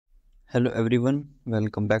Hello everyone,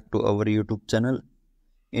 welcome back to our YouTube channel.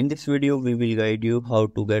 In this video, we will guide you how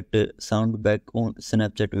to get sound back on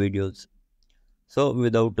Snapchat videos. So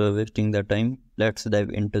without wasting the time, let's dive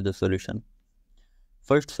into the solution.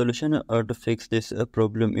 First solution to fix this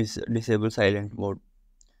problem is disable silent mode.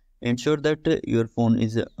 Ensure that your phone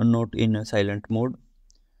is not in silent mode.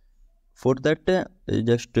 For that,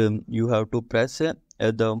 you have to press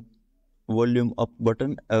the volume up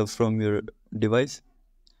button from your device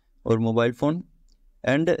or mobile phone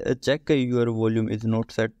and check your volume is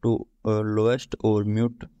not set to lowest or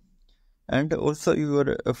mute, and also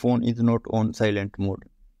your phone is not on silent mode.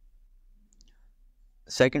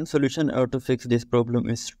 Second solution to fix this problem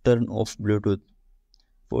is turn off Bluetooth.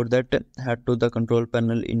 For that, head to the control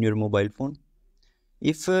panel in your mobile phone.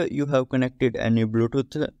 If you have connected any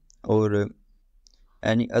Bluetooth or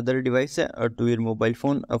any other device to your mobile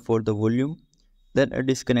phone for the volume, then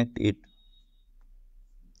disconnect it.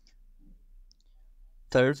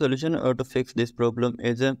 Third solution to fix this problem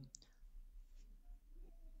is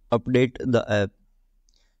update the app.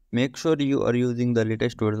 Make sure you are using the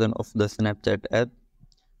latest version of the Snapchat app.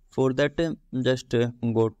 For that, just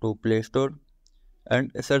go to Play Store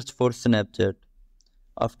and search for Snapchat.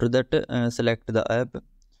 After that, select the app.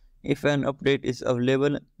 If an update is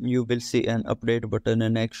available, you will see an update button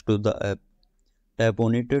next to the app. Tap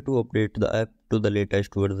on it to update the app to the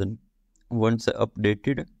latest version. Once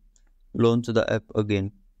updated, launch the app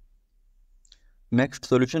again. Next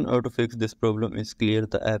solution to fix this problem is clear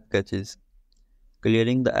the app caches.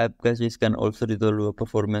 Clearing the app caches can also resolve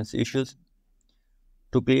performance issues.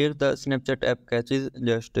 To clear the Snapchat app caches,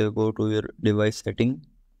 just go to your device setting,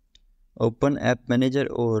 open App Manager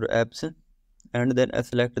or Apps, and then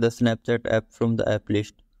select the Snapchat app from the app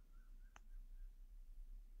list.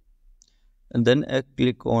 And then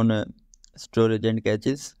click on Storage and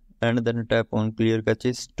Caches, and then tap on Clear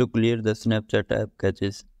Caches to clear the Snapchat app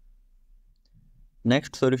caches.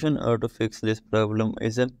 Next solution to fix this problem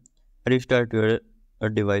is restart your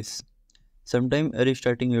device. Sometimes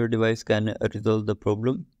restarting your device can resolve the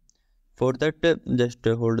problem. For that, just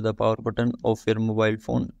hold the power button of your mobile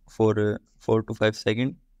phone for 4 to 5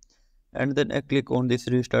 seconds, and then click on this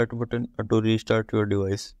restart button to restart your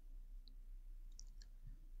device.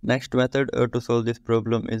 Next method to solve this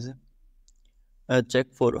problem is check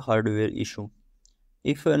for hardware issue.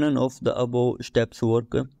 If none of the above steps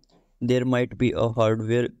work, there might be a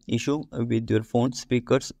hardware issue with your phone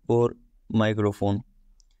speakers or microphone.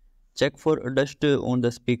 Check for dust on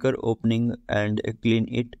the speaker opening and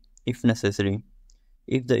clean it if necessary.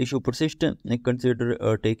 If the issue persists,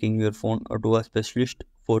 consider taking your phone to a specialist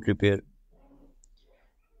for repair.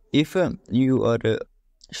 If you are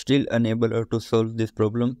still unable to solve this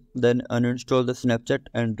problem, then uninstall the Snapchat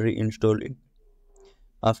and reinstall it.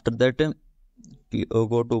 After that,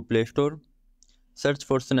 go to Play Store, search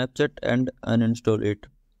for Snapchat and uninstall it.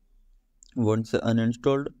 Once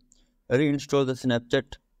uninstalled, reinstall the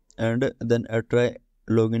Snapchat and then try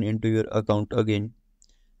login into your account again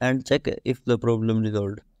and check if the problem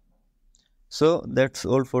resolved. So that's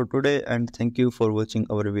all for today, and thank you for watching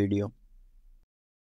our video.